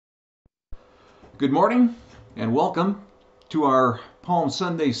Good morning and welcome to our Palm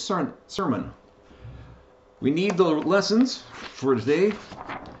Sunday sermon. We need the lessons for today.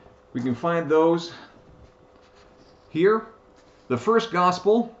 We can find those here. The first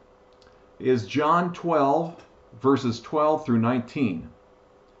gospel is John 12, verses 12 through 19.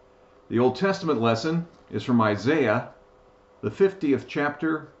 The Old Testament lesson is from Isaiah, the 50th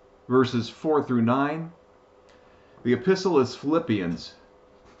chapter, verses 4 through 9. The epistle is Philippians,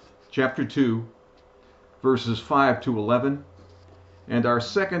 chapter 2, verses 5 to 11. And our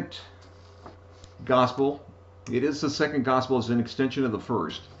second gospel, it is the second gospel as an extension of the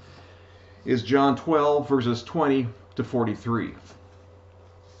first, is John 12, verses 20 to 43.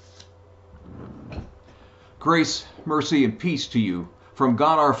 Grace, mercy, and peace to you from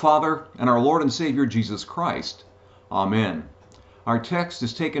God our Father and our Lord and Savior Jesus Christ. Amen. Our text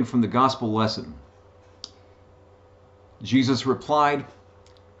is taken from the gospel lesson. Jesus replied,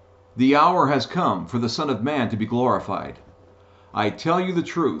 "The hour has come for the Son of Man to be glorified. I tell you the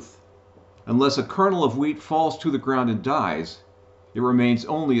truth, unless a kernel of wheat falls to the ground and dies, it remains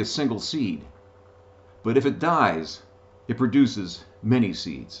only a single seed. But if it dies, it produces many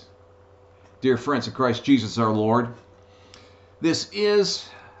seeds." Dear friends in Christ Jesus our Lord, this is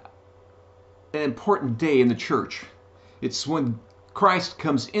an important day in the church. It's when Christ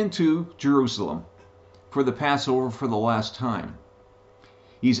comes into Jerusalem for the Passover for the last time.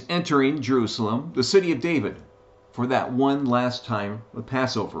 He's entering Jerusalem, the city of David, for that one last time of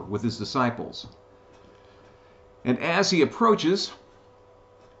Passover with his disciples. And as he approaches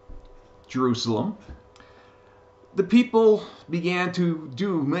Jerusalem, the people began to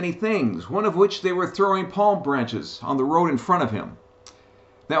do many things, one of which they were throwing palm branches on the road in front of him.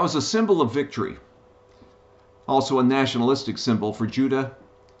 That was a symbol of victory, also a nationalistic symbol for Judah,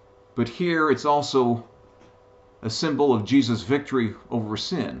 but here it's also a symbol of Jesus' victory over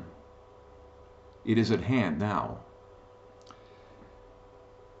sin. It is at hand now.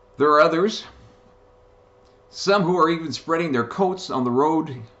 There are others, some who are even spreading their coats on the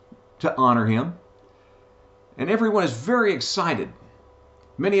road to honor him. And everyone is very excited.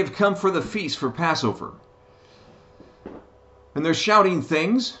 Many have come for the feast for Passover. And they're shouting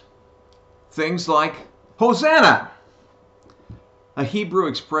things like, "Hosanna!" a Hebrew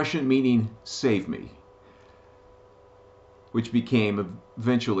expression meaning "save me," which became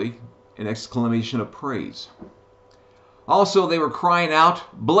eventually an exclamation of praise. Also, they were crying out,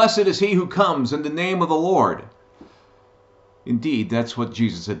 "Blessed is he who comes in the name of the Lord." Indeed, that's what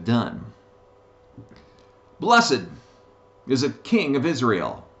Jesus had done. Blessed is a King of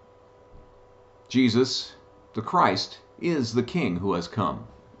Israel. Jesus, the Christ, is the King who has come.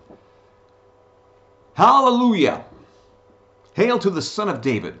 Hallelujah! Hail to the Son of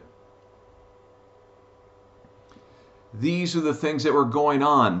David. These are the things that were going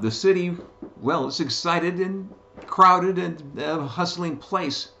on. The city, well, it's excited and crowded and a hustling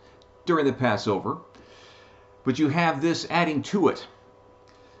place during the Passover. But you have this adding to it.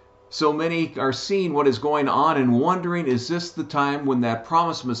 So many are seeing what is going on and wondering, is this the time when that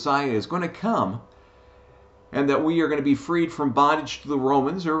promised Messiah is going to come and that we are going to be freed from bondage to the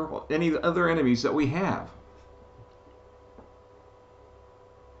Romans or any other enemies that we have?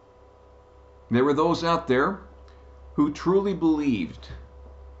 There were those out there who truly believed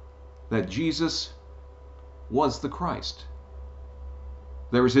that Jesus was the Christ.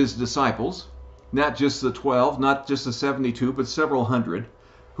 There was his disciples, not just the 12, not just the 72, but several hundred,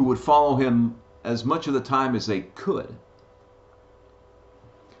 who would follow him as much of the time as they could.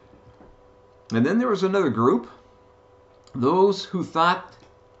 And then there was another group, those who thought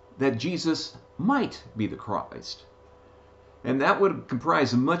that Jesus might be the Christ. And that would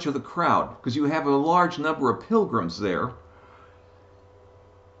comprise much of the crowd, because you have a large number of pilgrims there.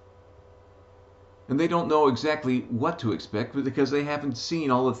 And they don't know exactly what to expect because they haven't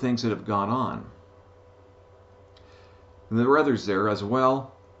seen all the things that have gone on. And there are others there as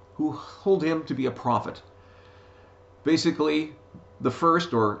well who hold him to be a prophet. Basically, the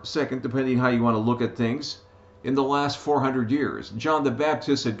first or second, depending how you want to look at things, in the last 400 years. John the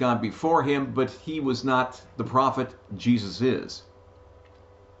Baptist had gone before him, but he was not the prophet. Jesus is.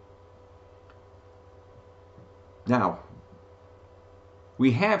 Now,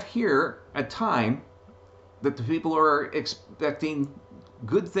 we have here a time that the people are expecting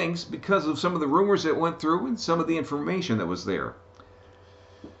good things because of some of the rumors that went through and some of the information that was there.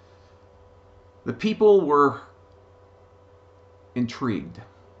 The people were intrigued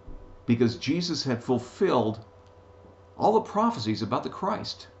because Jesus had fulfilled all the prophecies about the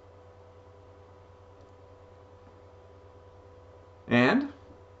Christ. And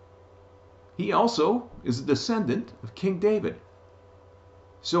he also is a descendant of King David.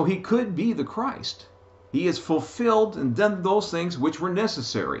 So he could be the Christ. He has fulfilled and done those things which were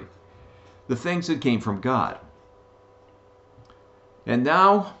necessary, the things that came from God. And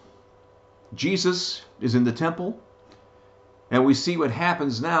now Jesus is in the temple, and we see what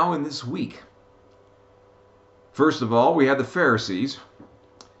happens now in this week. First of all, we have the Pharisees,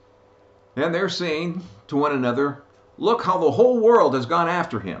 and they're saying to one another, "Look how the whole world has gone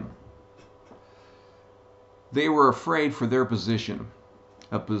after him." They were afraid for their position,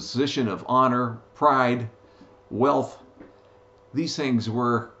 a position of honor, pride, wealth. These things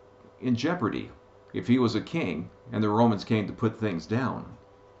were in jeopardy if he was a king and the Romans came to put things down.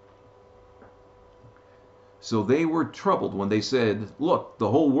 So they were troubled when they said, "Look, the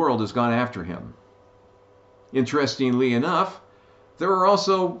whole world has gone after him." Interestingly enough, there were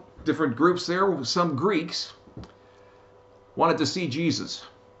also different groups there. Some Greeks wanted to see Jesus.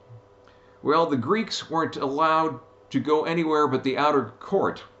 Well, the Greeks weren't allowed to go anywhere but the outer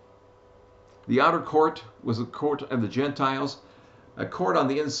court. The outer court was a court of the Gentiles. A court on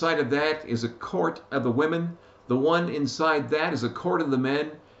the inside of that is a court of the women. The one inside that is a court of the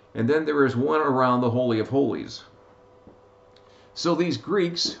men. And then there is one around the Holy of Holies. So these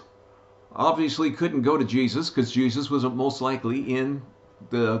Greeks obviously couldn't go to Jesus because Jesus was most likely in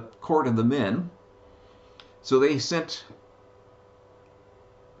the court of the men. So they sent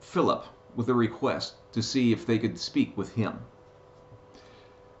Philip with a request to see if they could speak with him.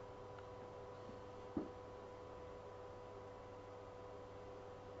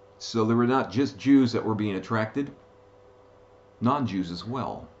 So there were not just Jews that were being attracted, non-Jews as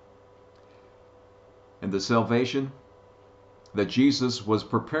well. And the salvation that Jesus was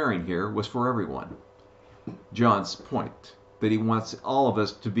preparing here was for everyone. John's point that he wants all of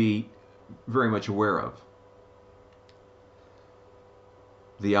us to be very much aware of.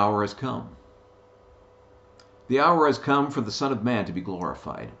 The hour has come. The hour has come for the Son of Man to be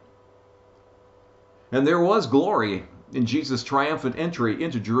glorified. And there was glory in Jesus' triumphant entry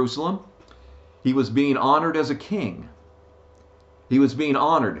into Jerusalem. He was being honored as a king. He was being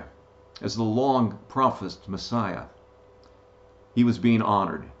honored as the long-promised Messiah. He was being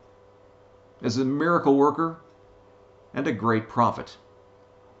honored as a miracle worker and a great prophet.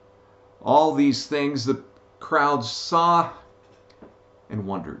 All these things the crowds saw and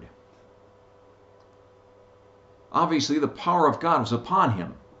wondered. Obviously, the power of God was upon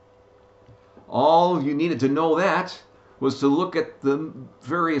him. All you needed to know that was to look at the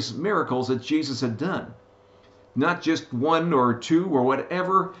various miracles that Jesus had done. Not just one or two or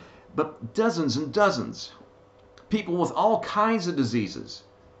whatever, but dozens and dozens. People with all kinds of diseases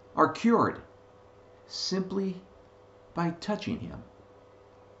are cured simply by touching him.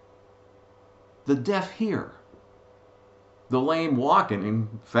 The deaf hear. The lame walk and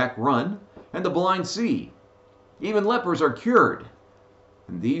in fact run, and the blind see. Even lepers are cured.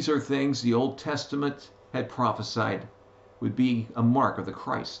 And these are things the Old Testament had prophesied would be a mark of the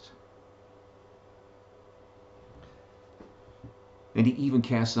Christ. And he even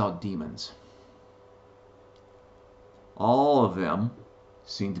casts out demons. All of them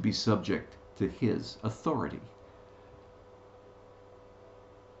seem to be subject to his authority.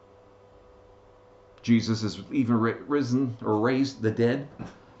 Jesus has even risen or raised the dead,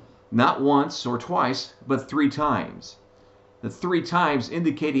 not once or twice, but 3 times. The 3 times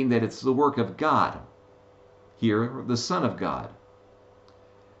indicating that it's the work of God, here the Son of God,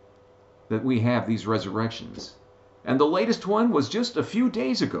 that we have these resurrections. And the latest one was just a few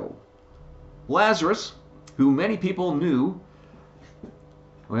days ago. Lazarus, who many people knew,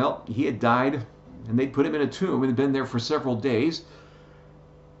 well, he had died, and they'd put him in a tomb and had been there for several days,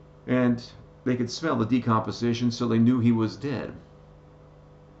 and they could smell the decomposition, so they knew he was dead.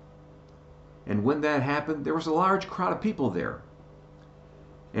 And when that happened, there was a large crowd of people there.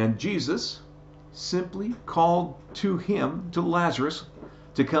 And Jesus simply called to him, to Lazarus,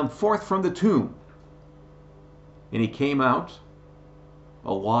 to come forth from the tomb. And he came out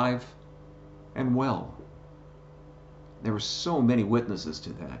alive and well. There were so many witnesses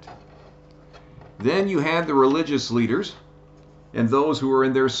to that. Then you had the religious leaders and those who were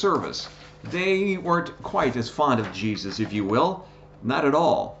in their service. They weren't quite as fond of Jesus, if you will. Not at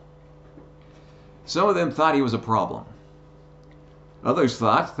all. Some of them thought he was a problem. Others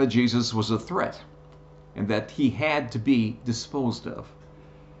thought that Jesus was a threat and that he had to be disposed of.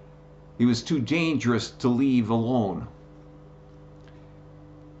 He was too dangerous to leave alone.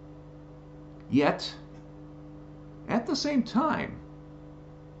 Yet, at the same time,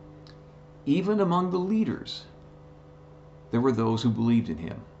 even among the leaders, there were those who believed in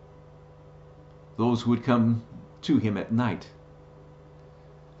him. Those who would come to him at night.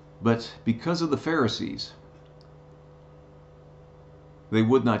 But because of the Pharisees, They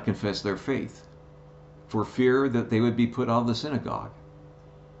would not confess their faith for fear that they would be put out of the synagogue.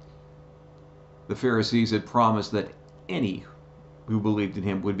 The Pharisees had promised that any who believed in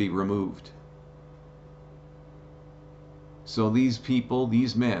him would be removed. So these people,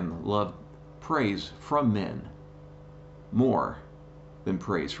 these men, loved praise from men more than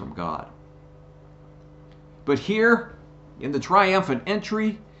praise from God. But here, in the triumphant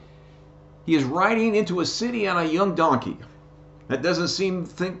entry, he is riding into a city on a young donkey. That doesn't seem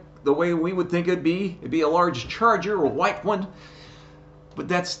the way we would think it'd be. It'd be a large charger or a white one. But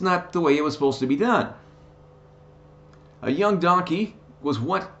that's not the way it was supposed to be done. A young donkey was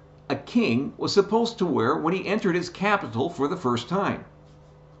what a king was supposed to wear when he entered his capital for the first time.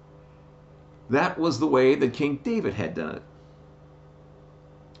 That was the way that King David had done it.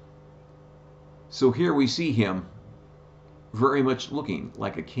 So here we see him very much looking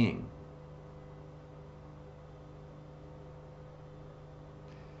like a king.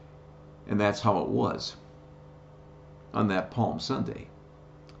 And that's how it was on that Palm Sunday.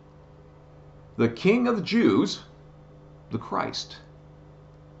 The King of the Jews, the Christ,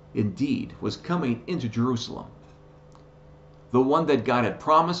 indeed was coming into Jerusalem. The one that God had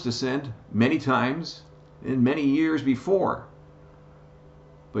promised to send many times and many years before.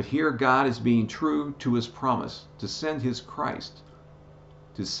 But here God is being true to his promise to send his Christ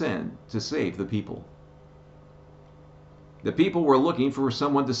to save the people. The people were looking for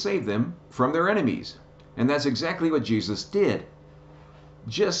someone to save them from their enemies. And that's exactly what Jesus did.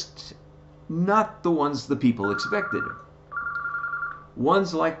 Just not the ones the people expected.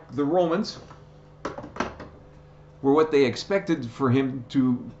 Ones like the Romans were what they expected for him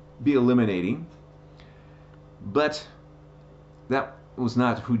to be eliminating. But that was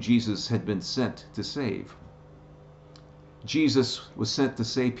not who Jesus had been sent to save. Jesus was sent to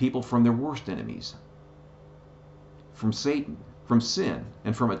save people from their worst enemies. From Satan, from sin,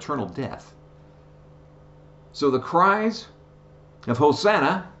 and from eternal death. So the cries of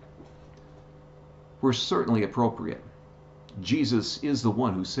Hosanna were certainly appropriate. Jesus is the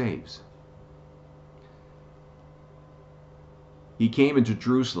one who saves. He came into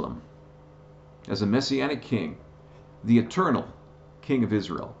Jerusalem as a messianic king, the eternal King of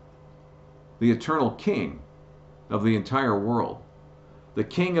Israel, the eternal King of the entire world, the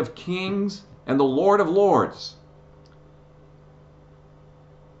King of kings and the Lord of lords.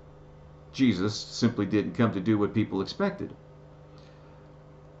 Jesus simply didn't come to do what people expected.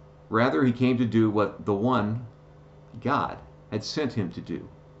 Rather, he came to do what the one God had sent him to do.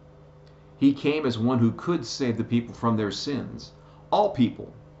 He came as one who could save the people from their sins. All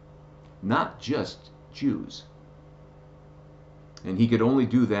people, not just Jews. And he could only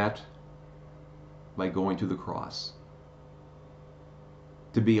do that by going to the cross.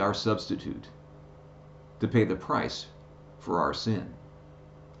 To be our substitute. To pay the price for our sin.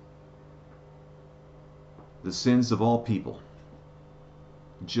 The sins of all people,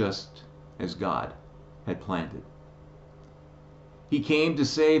 just as God had planned it. He came to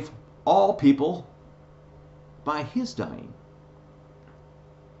save all people by his dying.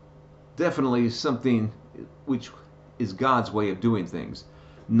 Definitely something which is God's way of doing things,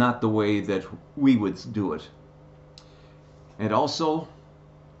 not the way that we would do it. And also,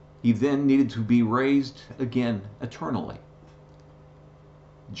 he then needed to be raised again eternally,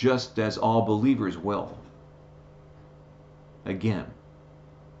 just as all believers will. Again,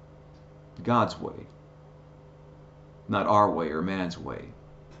 God's way, not our way or man's way.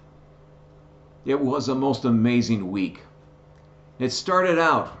 It was a most amazing week. It started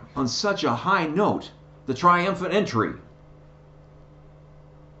out on such a high note, the triumphant entry.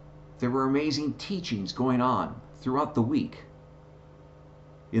 There were amazing teachings going on throughout the week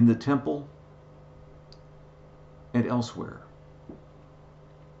in the temple and elsewhere.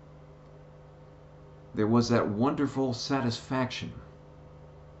 There was that wonderful satisfaction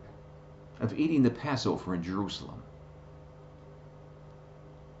of eating the Passover in Jerusalem.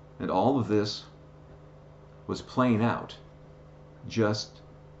 And all of this was playing out just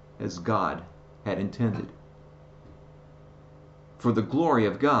as God had intended. For the glory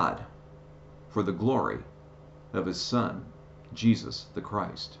of God, for the glory of his Son, Jesus the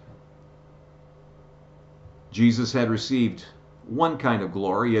Christ. Jesus had received one kind of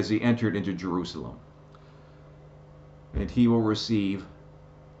glory as he entered into Jerusalem. And he will receive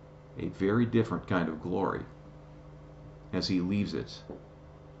a very different kind of glory as he leaves it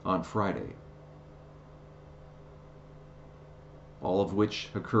on Friday. All of which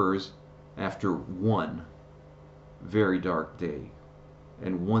occurs after one very dark day.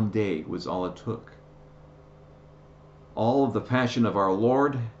 And one day was all it took. All of the passion of our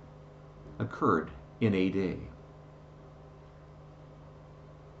Lord occurred in a day.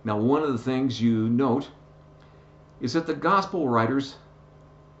 Now, one of the things you note is that the gospel writers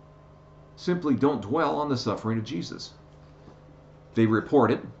simply don't dwell on the suffering of Jesus. They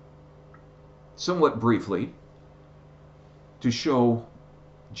report it somewhat briefly to show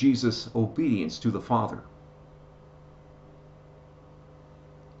Jesus' obedience to the Father.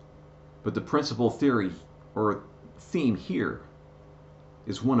 But the principal theory or theme here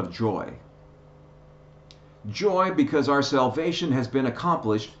is one of joy. Joy because our salvation has been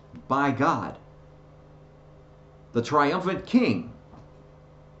accomplished by God. The triumphant King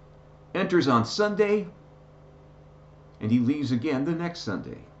enters on Sunday and he leaves again the next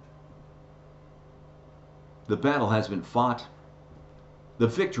Sunday. The battle has been fought. The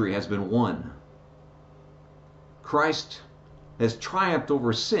victory has been won. Christ has triumphed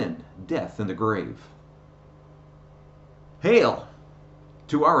over sin, death, and the grave. Hail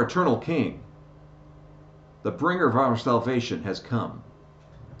to our eternal King. The bringer of our salvation has come.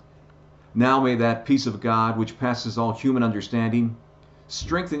 Now may that peace of God, which passes all human understanding,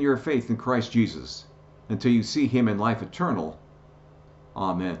 strengthen your faith in Christ Jesus until you see him in life eternal.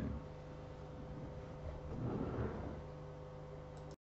 Amen.